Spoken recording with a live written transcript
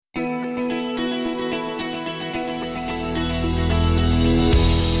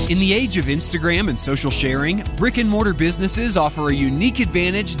In the age of Instagram and social sharing, brick-and-mortar businesses offer a unique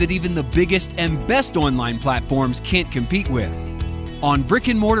advantage that even the biggest and best online platforms can't compete with. On Brick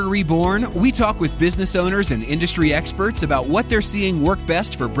and Mortar Reborn, we talk with business owners and industry experts about what they're seeing work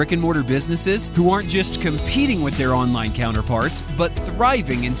best for brick-and-mortar businesses who aren't just competing with their online counterparts, but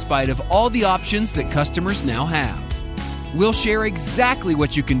thriving in spite of all the options that customers now have. We'll share exactly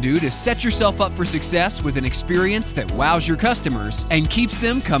what you can do to set yourself up for success with an experience that wows your customers and keeps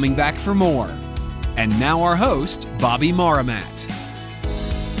them coming back for more. And now our host, Bobby Maramat.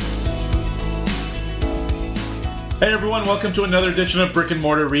 Hey everyone, welcome to another edition of Brick and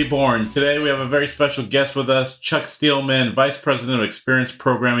Mortar Reborn. Today we have a very special guest with us, Chuck Steelman, Vice President of Experience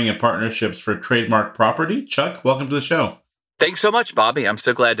Programming and Partnerships for Trademark Property. Chuck, welcome to the show. Thanks so much, Bobby. I'm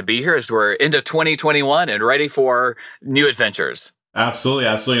so glad to be here as we're into 2021 and ready for new adventures. Absolutely.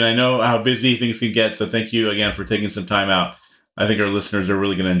 And I know how busy things can get, so thank you again for taking some time out. I think our listeners are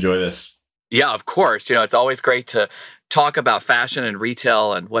really going to enjoy this. Yeah, of course. It's always great to talk about fashion and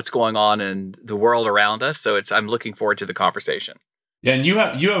retail and what's going on in the world around us. So I'm looking forward to the conversation. Yeah, and you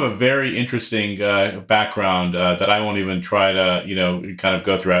have a very interesting background that I won't even try to, kind of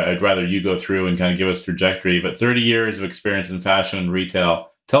go through. I'd rather you go through and kind of give us trajectory. But 30 years of experience in fashion and retail.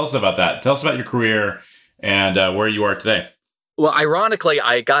 Tell us about that. Tell us about your career and where you are today. Well, ironically,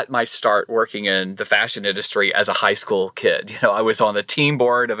 I got my start working in the fashion industry as a high school kid. I was on the team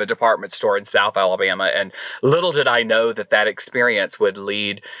board of a department store in South Alabama, and little did I know that experience would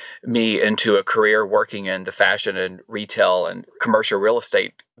lead me into a career working in the fashion and retail and commercial real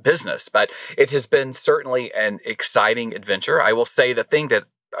estate business. But it has been certainly an exciting adventure. I will say the thing that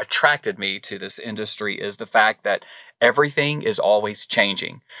attracted me to this industry is the fact that everything is always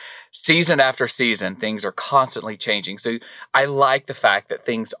changing. Season after season, things are constantly changing. So I like the fact that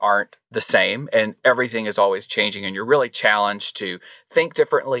things aren't the same and everything is always changing, and you're really challenged to think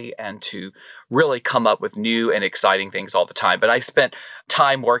differently and to really come up with new and exciting things all the time. But I spent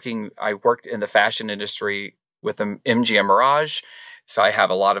time I worked in the fashion industry with MGM Mirage. So I have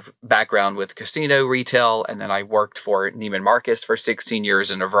a lot of background with casino retail, and then I worked for Neiman Marcus for 16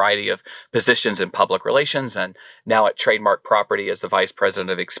 years in a variety of positions in public relations. And now at Trademark Property as the Vice President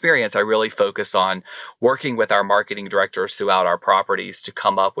of Experience, I really focus on working with our marketing directors throughout our properties to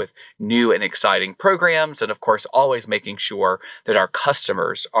come up with new and exciting programs. And of course, always making sure that our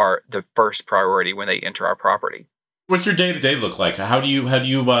customers are the first priority when they enter our property. What's your day-to-day look like? How do you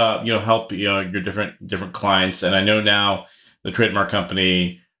help your different clients? And I know now the trademark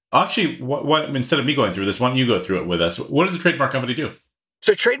company. Actually, what instead of me going through this, why don't you go through it with us? What does the trademark company do?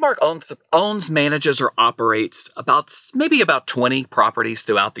 So Trademark owns, manages, or operates about 20 properties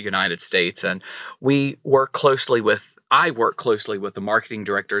throughout the United States, and I work closely with the marketing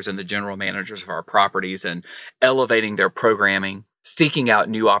directors and the general managers of our properties and elevating their programming, seeking out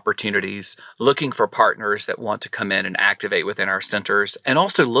new opportunities, looking for partners that want to come in and activate within our centers, and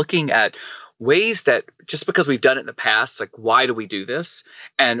also looking at ways that just because we've done it in the past, like why do we do this?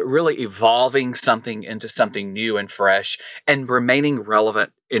 And really evolving something into something new and fresh and remaining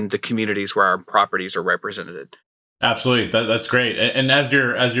relevant in the communities where our properties are represented. Absolutely. That's great. And as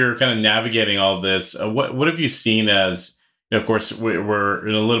you're kind of navigating all of this, what have you seen as, of course, we're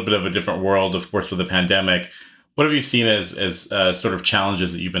in a little bit of a different world, of course, with the pandemic. What have you seen as sort of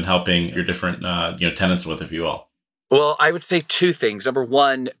challenges that you've been helping your different tenants with, if you will? Well, I would say two things. Number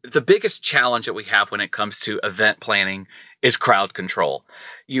one, the biggest challenge that we have when it comes to event planning is crowd control.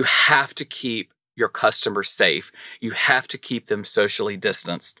 You have to keep your customers safe. You have to keep them socially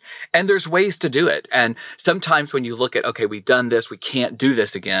distanced. And there's ways to do it. And sometimes when you look at, okay, we've done this, we can't do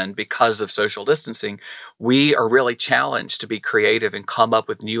this again because of social distancing, we are really challenged to be creative and come up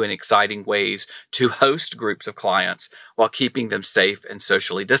with new and exciting ways to host groups of clients while keeping them safe and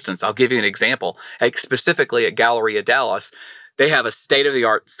socially distanced. I'll give you an example. Specifically at Galleria Dallas, they have a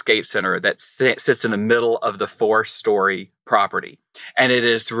state-of-the-art skate center that sits in the middle of the 4-story property. And it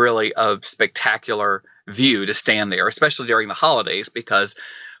is really a spectacular view to stand there, especially during the holidays, because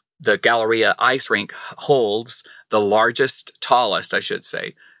the Galleria ice rink holds the tallest,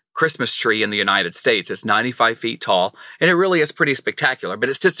 Christmas tree in the United States. It's 95 feet tall, and it really is pretty spectacular, but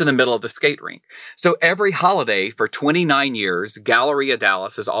it sits in the middle of the skate rink. So every holiday for 29 years, Galleria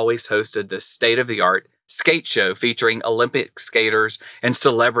Dallas has always hosted this state-of-the-art skate show featuring Olympic skaters and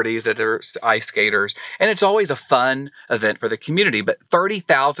celebrities that are ice skaters. And it's always a fun event for the community, but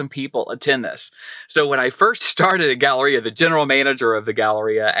 30,000 people attend this. So when I first started at Galleria, the general manager of the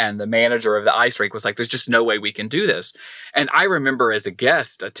Galleria and the manager of the ice rink was like, there's just no way we can do this. And I remember as a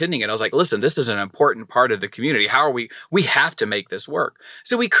guest attending it, I was like, listen, this is an important part of the community. We have to make this work.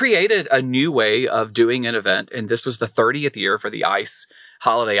 So we created a new way of doing an event. And this was the 30th year for the ice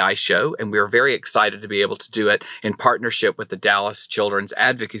Holiday Ice Show, and we were very excited to be able to do it in partnership with the Dallas Children's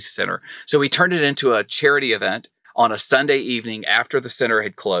Advocacy Center. So we turned it into a charity event on a Sunday evening after the center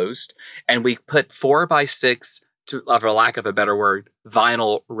had closed, and we put 4x6, for lack of a better word,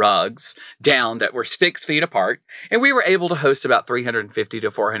 vinyl rugs down that were 6 feet apart. And we were able to host about 350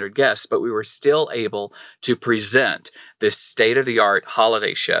 to 400 guests, but we were still able to present this state-of-the-art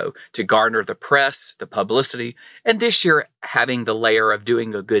holiday show to garner the press, the publicity, and this year having the layer of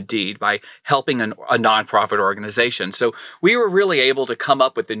doing a good deed by helping a nonprofit organization. So we were really able to come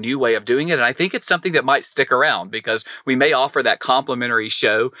up with a new way of doing it, and I think it's something that might stick around because we may offer that complimentary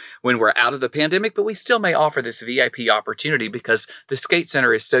show when we're out of the pandemic, but we still may offer this VIP opportunity because the Skate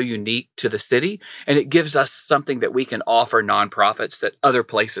Center is so unique to the city, and it gives us something that we can offer nonprofits that other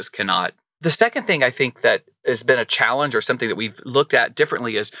places cannot. The second thing I think that has been a challenge or something that we've looked at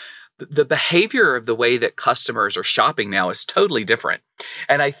differently is the behavior of the way that customers are shopping now is totally different.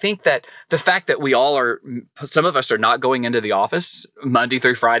 And I think that the fact that some of us are not going into the office Monday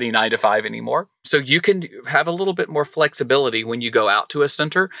through Friday, 9 to 5 anymore. So you can have a little bit more flexibility when you go out to a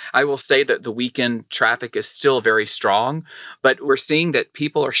center. I will say that the weekend traffic is still very strong, but we're seeing that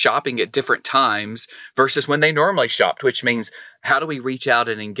people are shopping at different times versus when they normally shopped, which means how do we reach out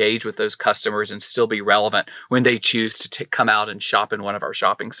and engage with those customers and still be relevant when they choose to come out and shop in one of our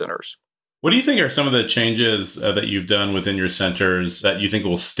shopping centers? What do you think are some of the changes that you've done within your centers that you think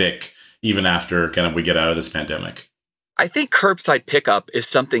will stick even after kind of we get out of this pandemic? I think curbside pickup is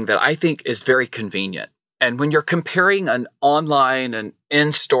something that I think is very convenient. And when you're comparing an online and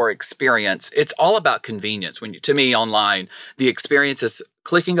in-store experience, it's all about convenience. To me, online, the experience is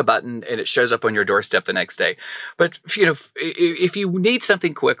clicking a button and it shows up on your doorstep the next day. But if you need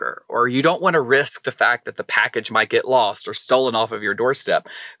something quicker, or you don't want to risk the fact that the package might get lost or stolen off of your doorstep,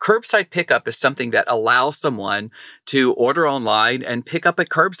 curbside pickup is something that allows someone to order online and pick up at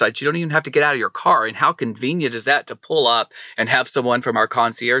curbside. You don't even have to get out of your car. And how convenient is that to pull up and have someone from our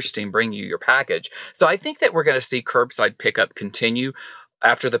concierge team bring you your package? So I think that we're going to see curbside pickup continue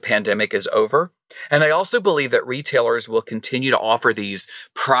after the pandemic is over. And I also believe that retailers will continue to offer these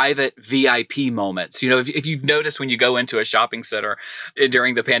private VIP moments. If you've noticed when you go into a shopping center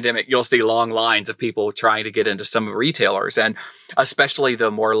during the pandemic, you'll see long lines of people trying to get into some retailers, and especially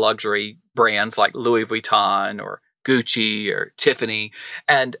the more luxury brands like Louis Vuitton or Gucci or Tiffany.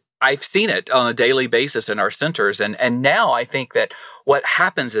 And I've seen it on a daily basis in our centers. And now I think that what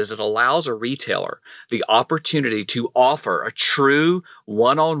happens is it allows a retailer the opportunity to offer a true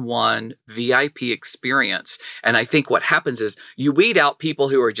one-on-one VIP experience. And I think what happens is you weed out people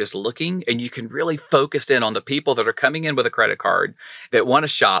who are just looking, and you can really focus in on the people that are coming in with a credit card that want to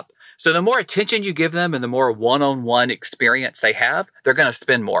shop. So the more attention you give them and the more one-on-one experience they have, they're going to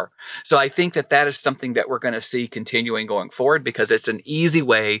spend more. So I think that is something that we're going to see continuing going forward because it's an easy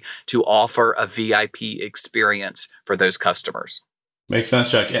way to offer a VIP experience for those customers. Makes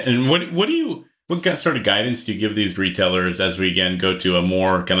sense, Chuck. And what sort of guidance do you give these retailers as we again go to a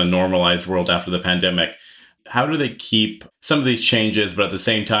more kind of normalized world after the pandemic? How do they keep some of these changes, but at the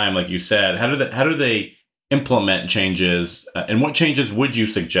same time, like you said, how do they implement changes, and what changes would you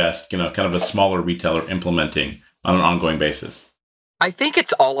suggest, kind of a smaller retailer implementing on an ongoing basis? I think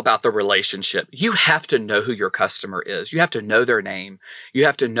it's all about the relationship. You have to know who your customer is. You have to know their name. You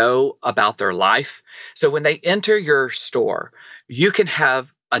have to know about their life. So when they enter your store, you can have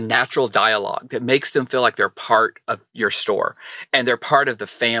a natural dialogue that makes them feel like they're part of your store and they're part of the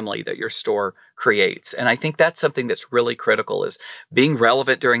family that your store creates. And I think that's something that's really critical, is being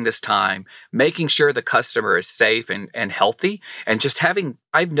relevant during this time, making sure the customer is safe and healthy, and just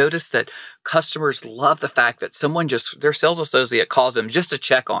I've noticed that customers love the fact that their sales associate calls them just to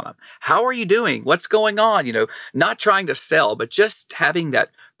check on them. How are you doing? What's going on? Not trying to sell, but just having that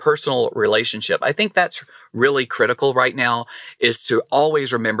personal relationship. I think that's really critical right now, is to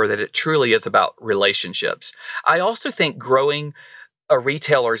always remember that it truly is about relationships. I also think growing a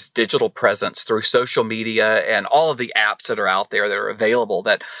retailer's digital presence through social media and all of the apps that are out there that are available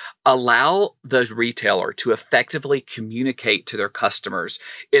that allow the retailer to effectively communicate to their customers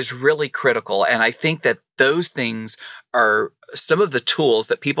is really critical. And I think that those things are some of the tools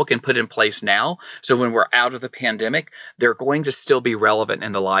that people can put in place now. So when we're out of the pandemic, they're going to still be relevant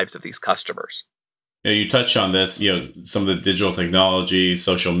in the lives of these customers. You touched on this, some of the digital technology,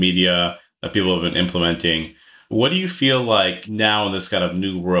 social media that people have been implementing. What do you feel like now in this kind of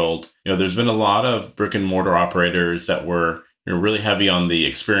new world? There's been a lot of brick and mortar operators that were really heavy on the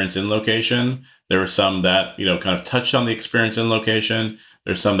experience in location. There were some that, kind of touched on the experience in location.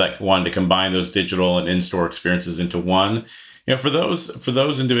 There's some that wanted to combine those digital and in-store experiences into one. For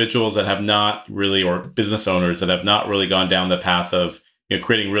those individuals that have not really, or business owners that have not really gone down the path of,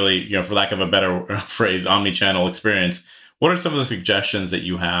 creating really, for lack of a better phrase, omni-channel experience. What are some of the suggestions that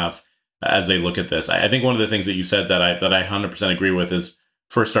you have as they look at this? I think one of the things that you said that I 100% agree with is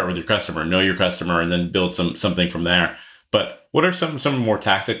first start with your customer, know your customer, and then build something from there. But what are some more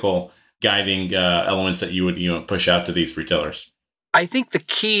tactical guiding elements that you would push out to these retailers? I think the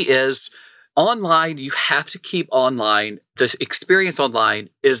key is online. You have to keep online. The experience online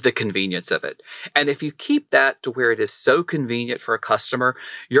is the convenience of it. And if you keep that to where it is so convenient for a customer,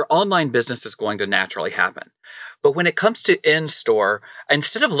 your online business is going to naturally happen. But when it comes to in-store,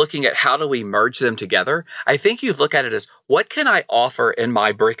 instead of looking at how do we merge them together, I think you look at it as what can I offer in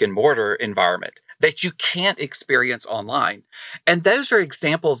my brick and mortar environment that you can't experience online? And those are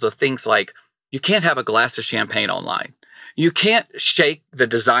examples of things like you can't have a glass of champagne online. You can't shake the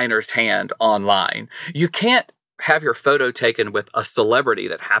designer's hand online. You can't have your photo taken with a celebrity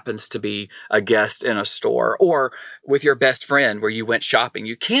that happens to be a guest in a store or with your best friend where you went shopping.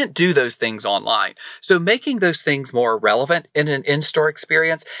 You can't do those things online. So making those things more relevant in an in-store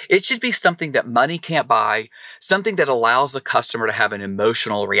experience, it should be something that money can't buy, something that allows the customer to have an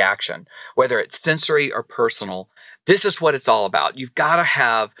emotional reaction, whether it's sensory or personal. This is what it's all about. You've got to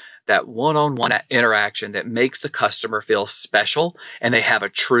have that one-on-one interaction that makes the customer feel special and they have a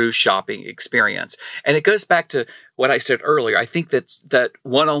true shopping experience. And it goes back to what I said earlier. I think that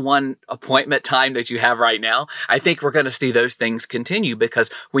one-on-one appointment time that you have right now, I think we're going to see those things continue because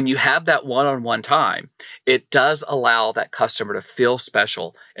when you have that one-on-one time, it does allow that customer to feel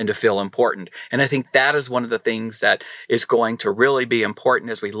special and to feel important. And I think that is one of the things that is going to really be important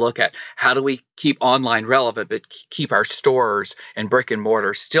as we look at how do we keep online relevant, but keep our stores and brick and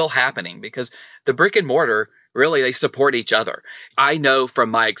mortar still happening, because the brick and mortar, really, they support each other. I know from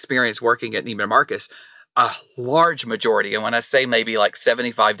my experience working at Neiman Marcus, a large majority, and when I say maybe like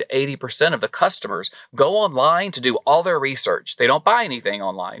 75 to 80% of the customers go online to do all their research. They don't buy anything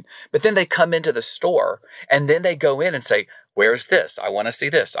online, but then they come into the store and then they go in and say, where's this? I want to see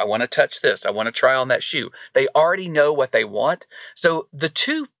this. I want to touch this. I want to try on that shoe. They already know what they want. So the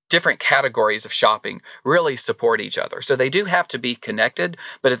two different categories of shopping really support each other. So they do have to be connected,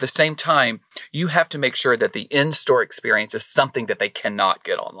 but at the same time, you have to make sure that the in-store experience is something that they cannot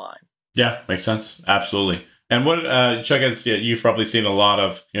get online. Yeah, makes sense. Absolutely. And what, Chuck, you've probably seen a lot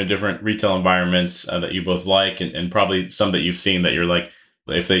of different retail environments that you both like, and probably some that you've seen that you're like,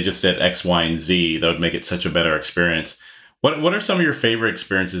 if they just did X, Y, and Z, that would make it such a better experience. What are some of your favorite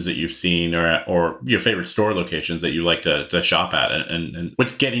experiences that you've seen, or your favorite store locations that you like to shop at, and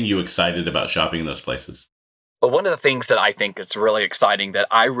what's getting you excited about shopping in those places? Well, one of the things that I think is really exciting that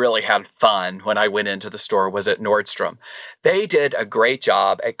I really had fun when I went into the store was at Nordstrom. They did a great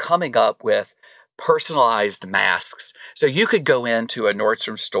job at coming up with personalized masks. So you could go into a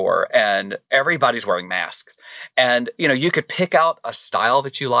Nordstrom store and everybody's wearing masks. And, you could pick out a style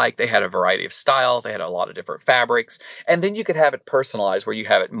that you like. They had a variety of styles. They had a lot of different fabrics. And then you could have it personalized where you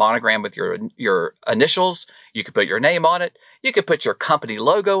have it monogrammed with your initials. You could put your name on it. You could put your company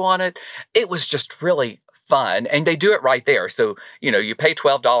logo on it. It was just really fun, and they do it right there. So, you pay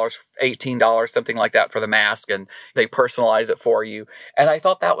 $12, $18, something like that for the mask, and they personalize it for you. And I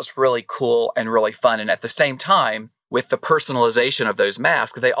thought that was really cool and really fun. And at the same time, with the personalization of those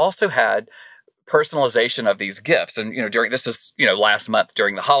masks, they also had personalization of these gifts. And, last month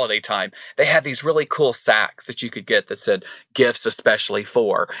during the holiday time, they had these really cool sacks that you could get that said gifts especially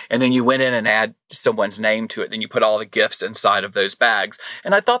for, and then you went in and add someone's name to it. Then you put all the gifts inside of those bags.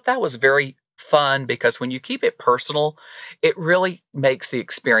 And I thought that was very fun because when you keep it personal, it really makes the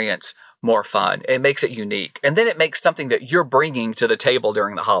experience more fun. It makes it unique. And then it makes something that you're bringing to the table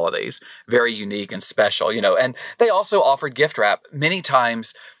during the holidays very unique and special, and they also offered gift wrap. Many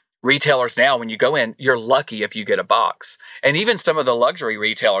times retailers now, when you go in, you're lucky if you get a box. And even some of the luxury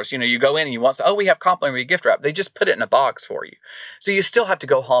retailers, you go in and you want to, we have complimentary gift wrap. They just put it in a box for you. So you still have to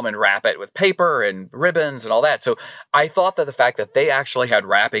go home and wrap it with paper and ribbons and all that. So I thought that the fact that they actually had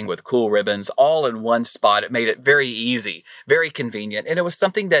wrapping with cool ribbons all in one spot, it made it very easy, very convenient. And it was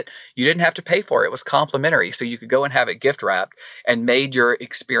something that you didn't have to pay for. It was complimentary. So you could go and have it gift wrapped and made your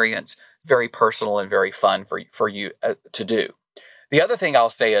experience very personal and very fun for you to do. The other thing I'll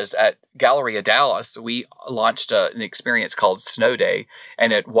say is at Galleria Dallas, we launched an experience called Snow Day.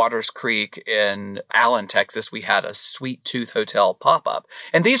 And at Waters Creek in Allen, Texas, we had a Sweet Tooth Hotel pop-up.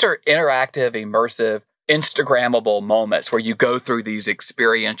 And these are interactive, immersive, Instagrammable moments where you go through these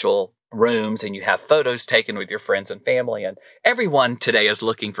experiential rooms and you have photos taken with your friends and family. And everyone today is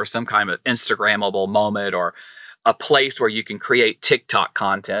looking for some kind of Instagrammable moment or a place where you can create TikTok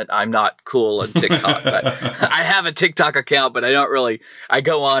content. I'm not cool on TikTok, but I have a TikTok account, but I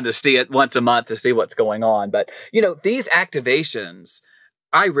go on to see it once a month to see what's going on. But, these activations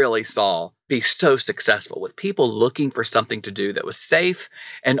I really saw be so successful with people looking for something to do that was safe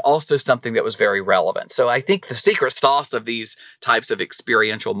and also something that was very relevant. So I think the secret sauce of these types of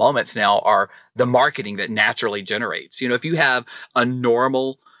experiential moments now are the marketing that naturally generates. If you have a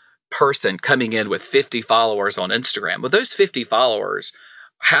normal person coming in with 50 followers on Instagram, well, those 50 followers,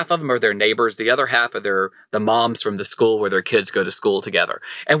 half of them are their neighbors, the other half are the moms from the school where their kids go to school together.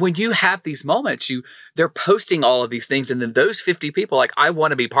 And when you have these moments, they're posting all of these things, and then those 50 people like, I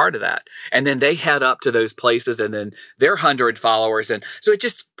want to be part of that. And then they head up to those places, and then their 100 followers. And so it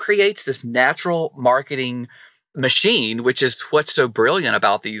just creates this natural marketing machine, which is what's so brilliant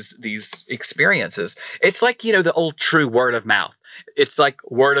about these experiences. It's like, the old true word of mouth. It's like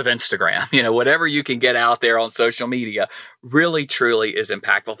word of Instagram, whatever you can get out there on social media really, truly is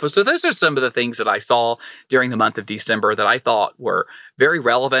impactful. So those are some of the things that I saw during the month of December that I thought were very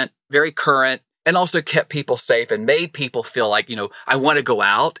relevant, very current, and also kept people safe and made people feel like, I want to go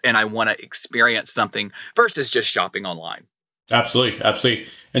out and I want to experience something versus just shopping online. Absolutely. Absolutely.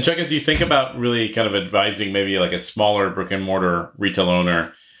 And Chuck, as you think about really kind of advising maybe like a smaller brick and mortar retail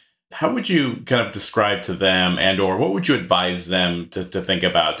owner, how would you kind of describe to them or what would you advise them to think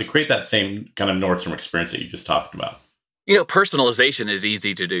about to create that same kind of Nordstrom experience that you just talked about? Personalization is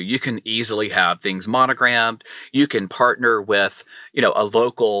easy to do. You can easily have things monogrammed. You can partner with, a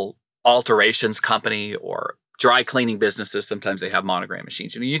local alterations company or dry cleaning businesses. Sometimes they have monogram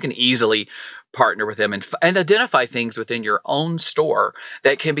machines. You can easily partner with them and identify things within your own store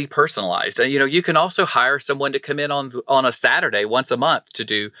that can be personalized. And, you can also hire someone to come in on a Saturday once a month to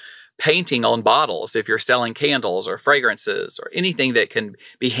do painting on bottles if you're selling candles or fragrances or anything that can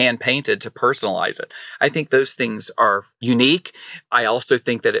be hand painted to personalize it. I think those things are unique. I also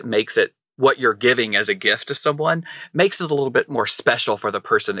think that it makes it what you're giving as a gift to someone makes it a little bit more special for the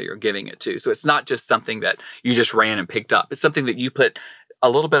person that you're giving it to. So it's not just something that you just ran and picked up. It's something that you put a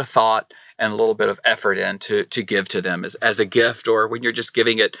little bit of thought and a little bit of effort in to give to them as a gift, or when you're just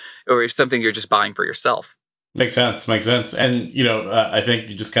giving it, or something you're just buying for yourself. Makes sense. And, I think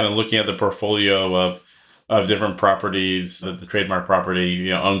just kind of looking at the portfolio of different properties that the trademark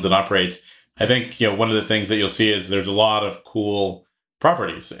property, owns and operates, I think, one of the things that you'll see is there's a lot of cool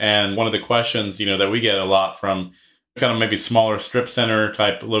properties. And one of the questions, that we get a lot from kind of maybe smaller strip center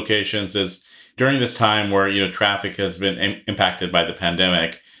type locations is during this time where, traffic has been impacted by the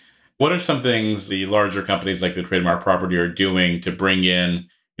pandemic, what are some things the larger companies like the trademark property are doing to bring in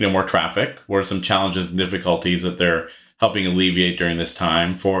more traffic? What are some challenges and difficulties that they're helping alleviate during this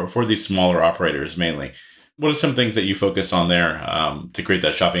time for these smaller operators mainly? What are some things that you focus on there to create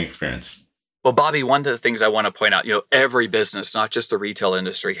that shopping experience? Well, Bobby, one of the things I want to point out, every business, not just the retail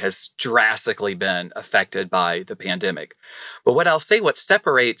industry, has drastically been affected by the pandemic. But what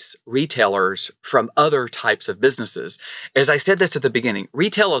separates retailers from other types of businesses, as I said this at the beginning,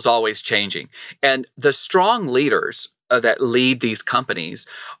 retail is always changing. And the strong leaders that lead these companies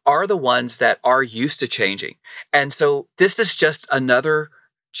are the ones that are used to changing. And so this is just another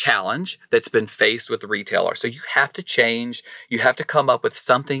challenge that's been faced with the retailer. So you have to change, you have to come up with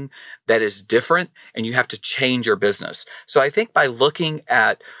something that is different, and you have to change your business. So I think by looking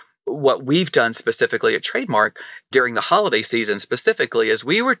at what we've done specifically at Trademark during the holiday season specifically is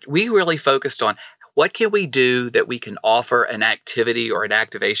we really focused on what can we do that we can offer an activity or an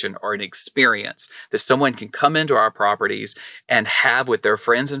activation or an experience that someone can come into our properties and have with their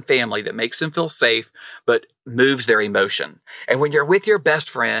friends and family that makes them feel safe, but moves their emotion. And when you're with your best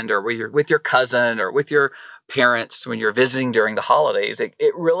friend or when you're with your cousin or with your parents, when you're visiting during the holidays, it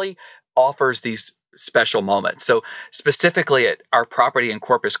really offers these special moments. So specifically at our property in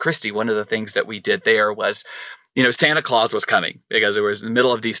Corpus Christi, one of the things that we did there was, Santa Claus was coming because it was in the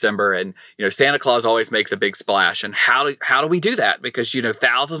middle of December, and, Santa Claus always makes a big splash. And how do we do that? Because,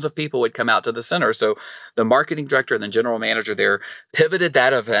 thousands of people would come out to the center. So the marketing director and the general manager there pivoted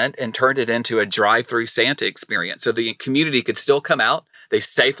that event and turned it into a drive-through Santa experience. So the community could still come out. They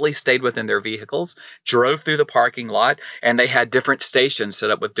safely stayed within their vehicles, drove through the parking lot, and they had different stations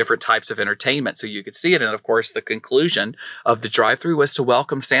set up with different types of entertainment so you could see it. And of course, the conclusion of the drive-through was to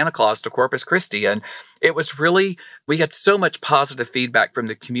welcome Santa Claus to Corpus Christi. And it was really, we had so much positive feedback from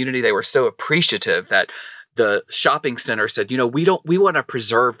the community. They were so appreciative that the shopping center said, we want to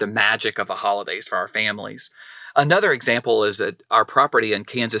preserve the magic of the holidays for our families. Another example is at our property in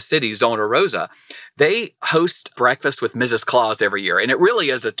Kansas City, Zona Rosa. They host breakfast with Mrs. Claus every year. And it really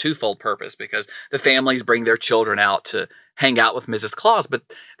is a twofold purpose because the families bring their children out to hang out with Mrs. Claus. But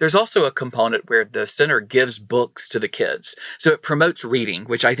there's also a component where the center gives books to the kids. So it promotes reading,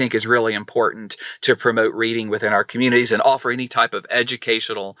 which I think is really important to promote reading within our communities and offer any type of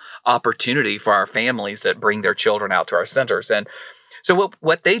educational opportunity for our families that bring their children out to our centers. And So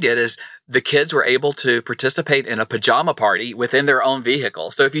what they did is the kids were able to participate in a pajama party within their own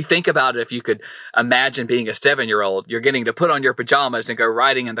vehicle. So if you think about it, if you could imagine being a 7-year-old, you're getting to put on your pajamas and go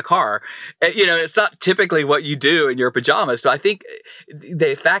riding in the car. It's not typically what you do in your pajamas. So I think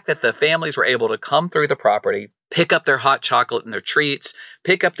the fact that the families were able to come through the property, pick up their hot chocolate and their treats,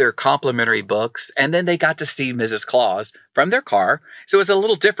 pick up their complimentary books, and then they got to see Mrs. Claus from their car. So it was a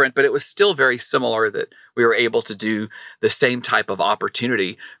little different, but it was still very similar that we were able to do the same type of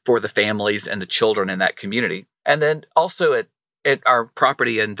opportunity for the families and the children in that community. And then also at our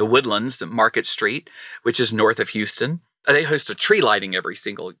property in the Woodlands, Market Street, which is north of Houston, they host a tree lighting every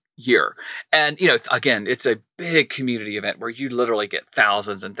single year. And, again, it's a big community event where you literally get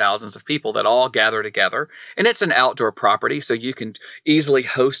thousands and thousands of people that all gather together. And it's an outdoor property, so you can easily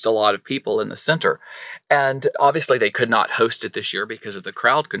host a lot of people in the center. And obviously they could not host it this year because of the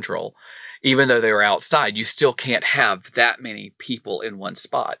crowd control. Even though they were outside, you still can't have that many people in one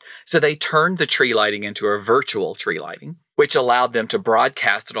spot. So they turned the tree lighting into a virtual tree lighting, which allowed them to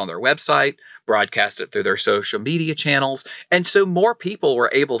broadcast it on their website, broadcast it through their social media channels. And so more people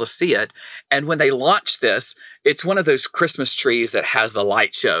were able to see it. And when they launched this, it's one of those Christmas trees that has the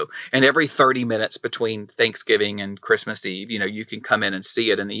light show. And every 30 minutes between Thanksgiving and Christmas Eve, you can come in and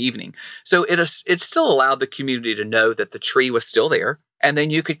see it in the evening. So it still allowed the community to know that the tree was still there. And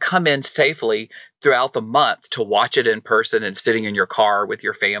then you could come in safely throughout the month to watch it in person and sitting in your car with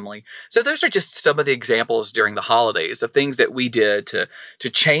your family. So those are just some of the examples during the holidays of things that we did to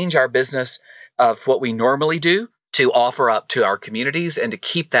change our business of what we normally do to offer up to our communities and to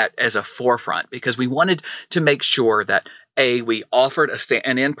keep that as a forefront, because we wanted to make sure that we offered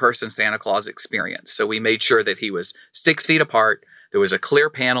an in-person Santa Claus experience. So we made sure that he was 6 feet apart. There was a clear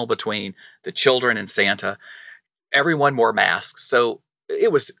panel between the children and Santa. Everyone wore masks. So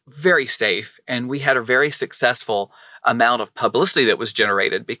it was very safe, and we had a very successful amount of publicity that was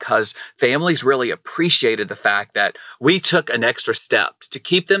generated because families really appreciated the fact that we took an extra step to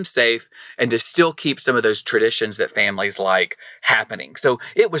keep them safe and to still keep some of those traditions that families like happening. So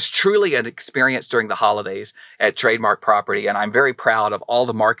it was truly an experience during the holidays at Trademark Property, and I'm very proud of all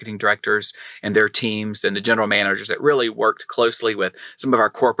the marketing directors and their teams and the general managers that really worked closely with some of our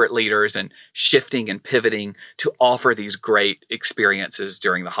corporate leaders and shifting and pivoting to offer these great experiences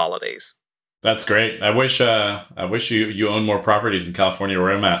during the holidays. That's great. I wish you owned more properties in California where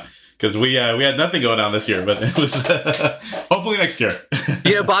I'm at, because we had nothing going on this year, but it was hopefully next year.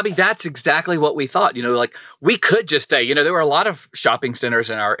 Bobby, that's exactly what we thought. Like we could just say, there were a lot of shopping centers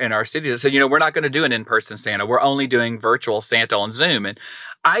in our city that said, we're not going to do an in-person Santa. We're only doing virtual Santa on Zoom. And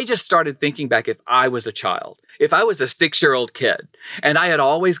I just started thinking back, if I was a child, if I was a 6-year-old kid and I had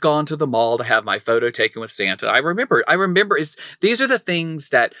always gone to the mall to have my photo taken with Santa, I remember these are the things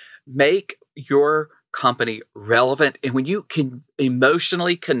that make your company relevant. And when you can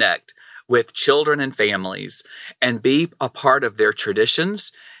emotionally connect with children and families and be a part of their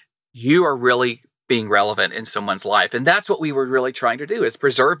traditions, you are really being relevant in someone's life. And that's what we were really trying to do, is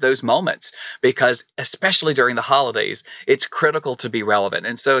preserve those moments, because especially during the holidays, it's critical to be relevant.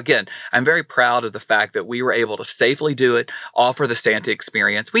 And so again, I'm very proud of the fact that we were able to safely do it, offer the Santa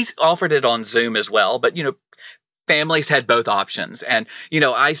experience. We offered it on Zoom as well, but families had both options. And,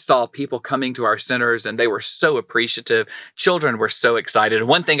 I saw people coming to our centers and they were so appreciative. Children were so excited. And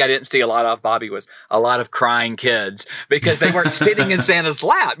one thing I didn't see a lot of, Bobby, was a lot of crying kids because they weren't sitting in Santa's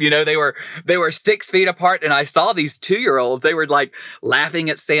lap. They were 6 feet apart. And I saw these 2-year-olds, they were like laughing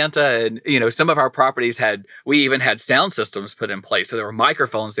at Santa. And, some of our properties we even had sound systems put in place. So there were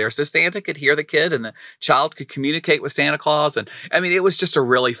microphones there. So Santa could hear the kid and the child could communicate with Santa Claus. And it was just a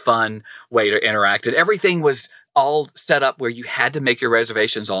really fun way to interact. And everything was all set up where you had to make your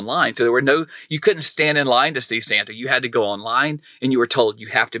reservations online. So you couldn't stand in line to see Santa. You had to go online and you were told you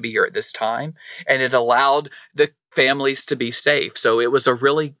have to be here at this time. And it allowed the families to be safe. So it was a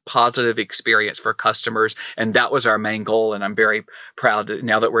really positive experience for customers. And that was our main goal. And I'm very proud that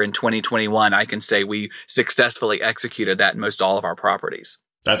now that we're in 2021, I can say we successfully executed that in most all of our properties.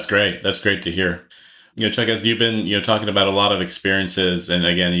 That's great. That's great to hear. Chuck, as you've been, talking about a lot of experiences, and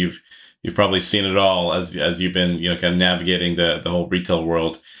again, you've probably seen it all as you've been, kind of navigating the whole retail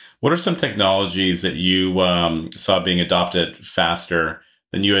world. What are some technologies that you saw being adopted faster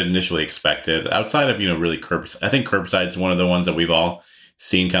than you had initially expected, outside of, really curbside? I think curbside is one of the ones that we've all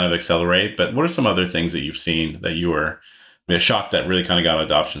seen kind of accelerate. But what are some other things that you've seen that you were shocked that really kind of got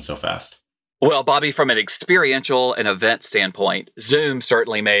adoption so fast? Well, Bobby, from an experiential and event standpoint, Zoom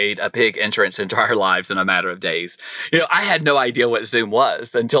certainly made a big entrance into our lives in a matter of days. I had no idea what Zoom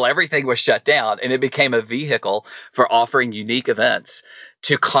was until everything was shut down, and it became a vehicle for offering unique events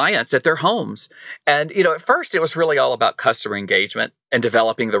to clients at their homes. And, at first it was really all about customer engagement and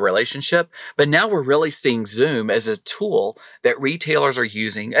developing the relationship. But now we're really seeing Zoom as a tool that retailers are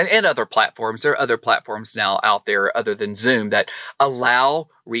using and other platforms. There are other platforms now out there other than Zoom that allow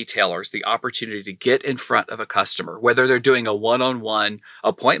retailers the opportunity to get in front of a customer, whether they're doing a one-on-one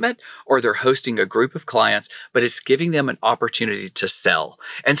appointment or they're hosting a group of clients, but it's giving them an opportunity to sell.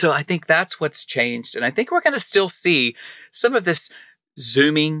 And so I think that's what's changed. And I think we're going to still see some of this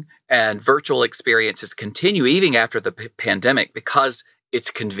Zooming and virtual experiences continue even after the pandemic because it's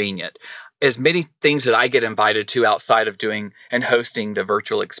convenient. As many things that I get invited to outside of doing and hosting the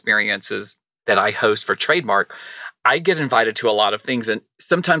virtual experiences that I host for Trademark, I get invited to a lot of things. And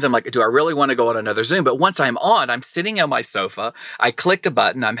sometimes I'm like, do I really want to go on another Zoom? But once I'm on, I'm sitting on my sofa. I clicked a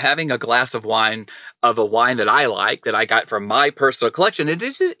button. I'm having a glass of wine, of a wine that I like, that I got from my personal collection.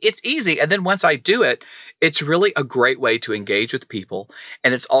 It's easy. And then once I do it, it's really a great way to engage with people.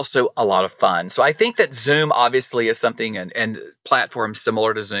 And it's also a lot of fun. So I think that Zoom obviously is something, and platforms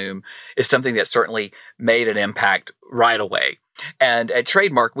similar to Zoom is something that certainly made an impact right away. And at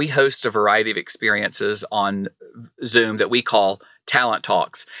Trademark, we host a variety of experiences on Zoom that we call Talent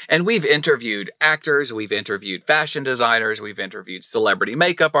Talks. And we've interviewed actors, we've interviewed fashion designers, we've interviewed celebrity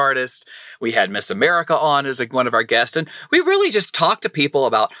makeup artists. We had Miss America on as one of our guests. And we really just talk to people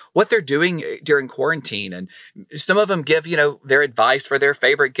about what they're doing during quarantine. And some of them give, their advice for their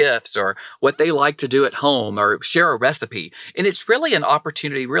favorite gifts or what they like to do at home or share a recipe. And it's really an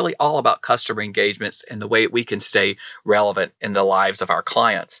opportunity, really all about customer engagements and the way we can stay relevant in the lives of our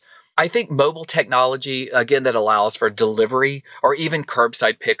clients. I think mobile technology, again, that allows for delivery or even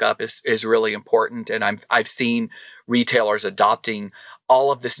curbside pickup is really important. And I've seen retailers adopting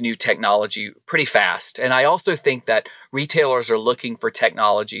all of this new technology pretty fast. And I also think that retailers are looking for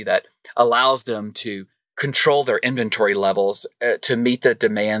technology that allows them to control their inventory levels to meet the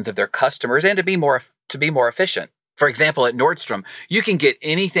demands of their customers and to be more efficient. For example, at Nordstrom, you can get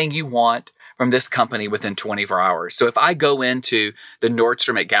anything you want from this company within 24 hours. So if I go into the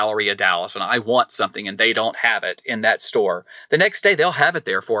Nordstrom at Galleria Dallas and I want something and they don't have it in that store, the next day they'll have it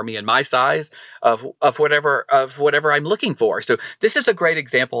there for me in my size of whatever I'm looking for. So this is a great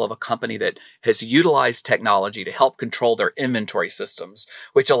example of a company that has utilized technology to help control their inventory systems,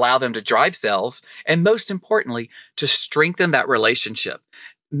 which allow them to drive sales and, most importantly, to strengthen that relationship.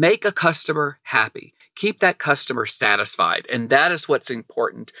 Make a customer happy. Keep that customer satisfied. And that is what's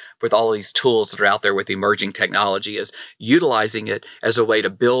important with all these tools that are out there with emerging technology, is utilizing it as a way to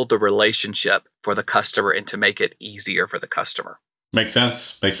build the relationship for the customer and to make it easier for the customer. Makes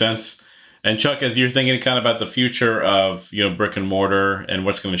sense. And Chuck, as you're thinking kind of about the future of, brick and mortar and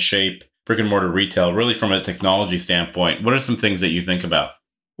what's going to shape brick and mortar retail, really from a technology standpoint, what are some things that you think about?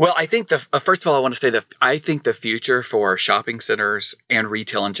 Well, I think first of all, I want to say that I think the future for shopping centers and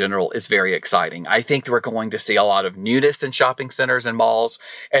retail in general is very exciting. I think we're going to see a lot of newness in shopping centers and malls,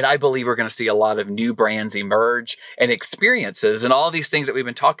 and I believe we're going to see a lot of new brands emerge, and experiences and all these things that we've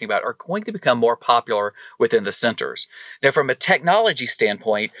been talking about are going to become more popular within the centers. Now, from a technology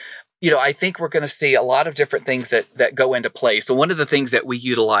standpoint, I think we're going to see a lot of different things that go into play. So one of the things that we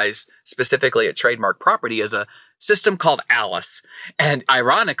utilize specifically at Trademark Property is a system called Alice. And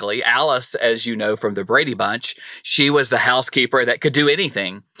ironically, Alice, as you know from the Brady Bunch, she was the housekeeper that could do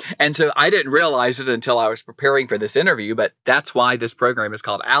anything. And so I didn't realize it until I was preparing for this interview, but that's why this program is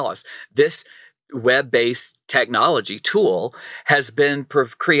called Alice. This web-based technology tool has been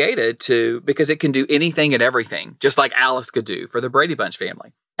created because it can do anything and everything, just like Alice could do for the Brady Bunch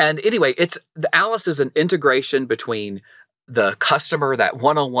family. And anyway, Alice is an integration between the customer, that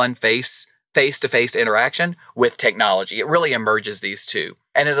one-on-one face-to-face interaction with technology. It really merges these two.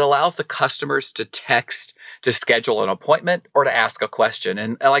 And it allows the customers to text to schedule an appointment or to ask a question.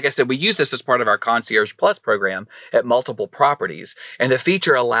 And like I said, we use this as part of our Concierge Plus program at multiple properties. And the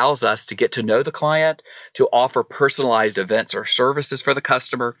feature allows us to get to know the client, to offer personalized events or services for the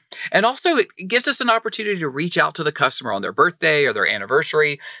customer. And also it gives us an opportunity to reach out to the customer on their birthday or their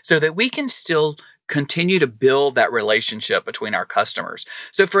anniversary so that we can still continue to build that relationship between our customers.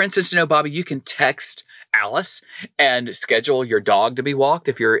 So for instance, Bobby, you can text Alice and schedule your dog to be walked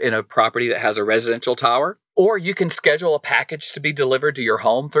if you're in a property that has a residential tower, or you can schedule a package to be delivered to your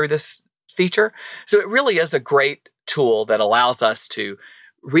home through this feature. So it really is a great tool that allows us to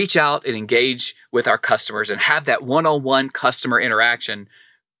reach out and engage with our customers and have that one-on-one customer interaction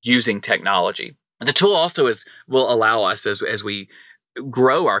using technology. And the tool also will allow us as we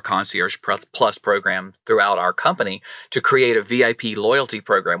grow our Concierge Plus program throughout our company to create a VIP loyalty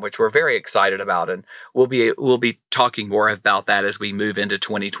program, which we're very excited about. And we'll be talking more about that as we move into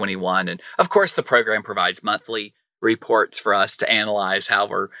 2021. And of course, the program provides monthly reports for us to analyze how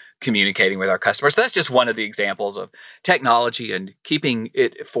we're communicating with our customers. So that's just one of the examples of technology and keeping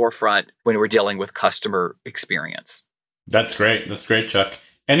it forefront when we're dealing with customer experience. That's great. That's great, Chuck.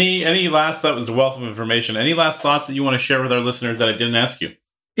 Any last, that was a wealth of information. Any last thoughts that you want to share with our listeners that I didn't ask you?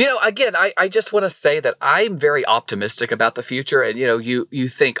 Again, I just want to say that I'm very optimistic about the future. And, you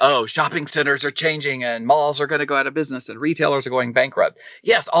think, oh, shopping centers are changing and malls are going to go out of business and retailers are going bankrupt.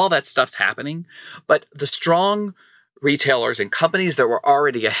 Yes, all that stuff's happening. But the strong retailers and companies that were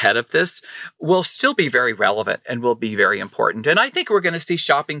already ahead of this will still be very relevant and will be very important. And I think we're going to see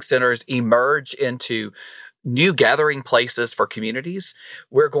shopping centers emerge into new gathering places for communities.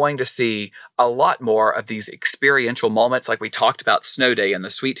 We're going to see a lot more of these experiential moments, like we talked about Snow Day and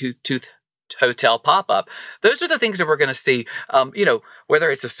the Sweet Tooth Hotel pop-up. Those are the things that we're going to see, whether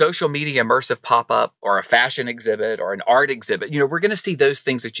it's a social media immersive pop-up or a fashion exhibit or an art exhibit. We're going to see those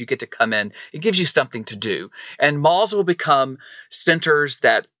things that you get to come in. It gives you something to do. And malls will become centers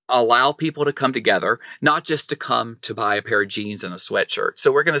that allow people to come together, not just to come to buy a pair of jeans and a sweatshirt. So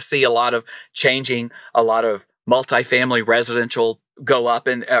we're going to see a lot of changing, a lot of multifamily residential go up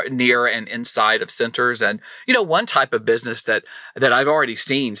and near and inside of centers. And, one type of business that I've already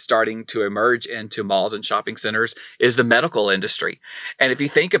seen starting to emerge into malls and shopping centers is the medical industry. And if you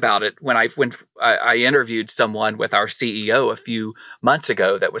think about it, when I interviewed someone with our CEO a few months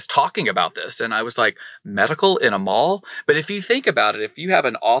ago that was talking about this, and I was like, medical in a mall? But if you think about it, if you have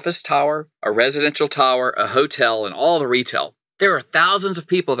an office tower, a residential tower, a hotel, and all the retail, there are thousands of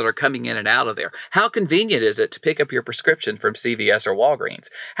people that are coming in and out of there. How convenient is it to pick up your prescription from CVS or Walgreens?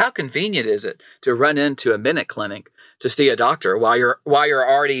 How convenient is it to run into a Minute Clinic to see a doctor while you're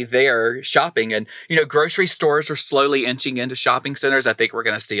already there shopping? And, grocery stores are slowly inching into shopping centers. I think we're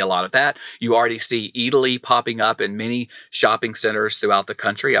going to see a lot of that. You already see Eataly popping up in many shopping centers throughout the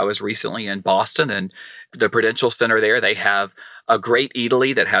country. I was recently in Boston, and the Prudential Center there, they have a great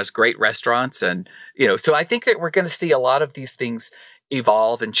Eataly that has great restaurants. And, so I think that we're going to see a lot of these things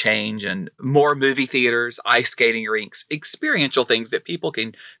evolve and change, and more movie theaters, ice skating rinks, experiential things that people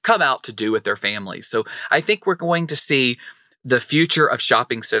can come out to do with their families. So I think we're going to see the future of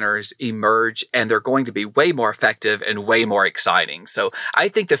shopping centers emerge, and they're going to be way more effective and way more exciting. So I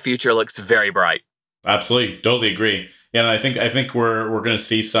think the future looks very bright. Absolutely. Totally agree. Yeah, and I think we're going to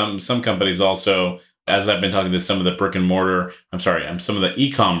see some companies also, as I've been talking to some of the some of the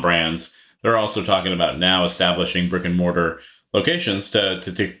e-com brands, they're also talking about now establishing brick and mortar locations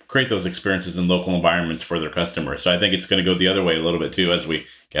to create those experiences in local environments for their customers. So I think it's going to go the other way a little bit too as we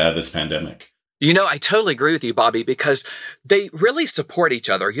get out of this pandemic. I totally agree with you, Bobby, because they really support each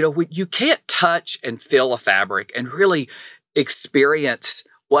other. You can't touch and feel a fabric and really experience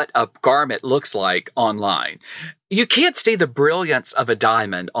what a garment looks like online. You can't see the brilliance of a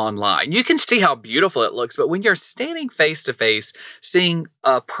diamond online. You can see how beautiful it looks, but when you're standing face to face, seeing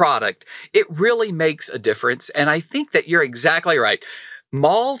a product, it really makes a difference. And I think that you're exactly right.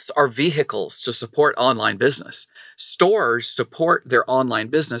 Malls are vehicles to support online business. Stores support their online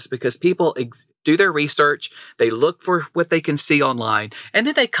business because people do their research, they look for what they can see online, and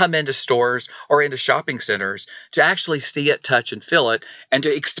then they come into stores or into shopping centers to actually see it, touch, and feel it, and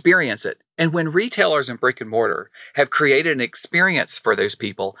to experience it. And when retailers in brick and mortar have created an experience for those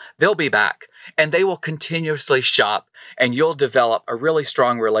people, they'll be back and they will continuously shop, and you'll develop a really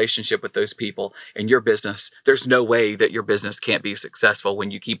strong relationship with those people in your business. There's no way that your business can't be successful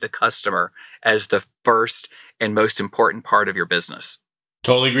when you keep the customer as the first and most important part of your business.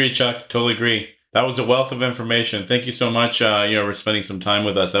 Totally agree, Chuck. Totally agree. That was a wealth of information. Thank you so much for spending some time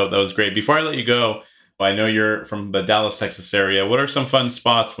with us. That was great. Before I let you go, I know you're from the Dallas, Texas area. What are some fun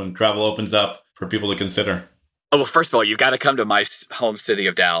spots when travel opens up for people to consider? Oh, well, first of all, you've got to come to my home city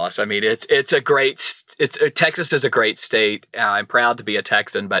of Dallas. I mean, Texas is a great state. I'm proud to be a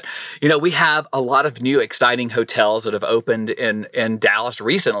Texan, but we have a lot of new exciting hotels that have opened in Dallas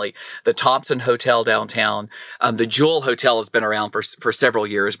recently. The Thompson Hotel downtown, the Jewel Hotel has been around for several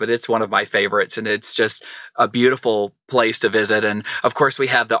years, but it's one of my favorites, and it's just a beautiful place to visit. And of course, we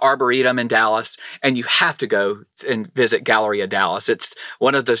have the Arboretum in Dallas, and you have to go and visit Galleria Dallas. It's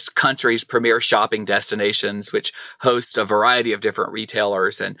one of the country's premier shopping destinations, which hosts a variety of different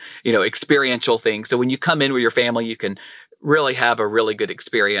retailers and, experiential things. So when you come in with your family, you can really have a really good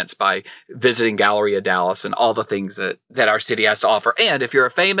experience by visiting Galleria Dallas and all the things that our city has to offer. And if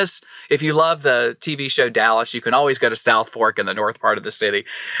you love the TV show Dallas, you can always go to South Fork in the north part of the city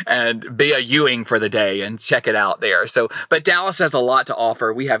and be a Ewing for the day and check it out there. But Dallas has a lot to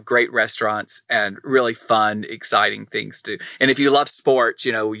offer. We have great restaurants and really fun, exciting things to. And if you love sports,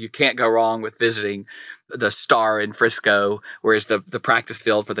 you can't go wrong with visiting the Star in Frisco, whereas the practice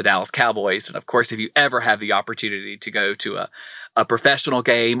field for the Dallas Cowboys. And of course, if you ever have the opportunity to go to a professional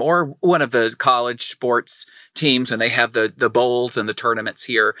game or one of the college sports teams, and they have the bowls and the tournaments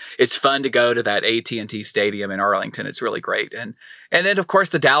here, it's fun to go to that AT&T Stadium in Arlington. It's really great. And then, of course,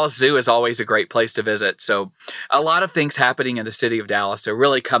 the Dallas Zoo is always a great place to visit. So a lot of things happening in the city of Dallas. So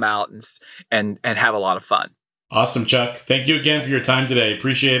really come out and have a lot of fun. Awesome, Chuck. Thank you again for your time today.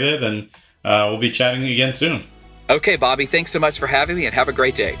 Appreciate it. And we'll be chatting again soon. Okay, Bobby. Thanks so much for having me, and have a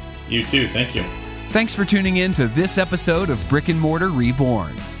great day. You too. Thank you. Thanks for tuning in to this episode of Brick and Mortar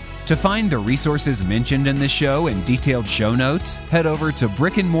Reborn. To find the resources mentioned in this show and detailed show notes, head over to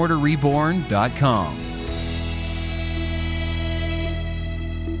brickandmortarreborn.com.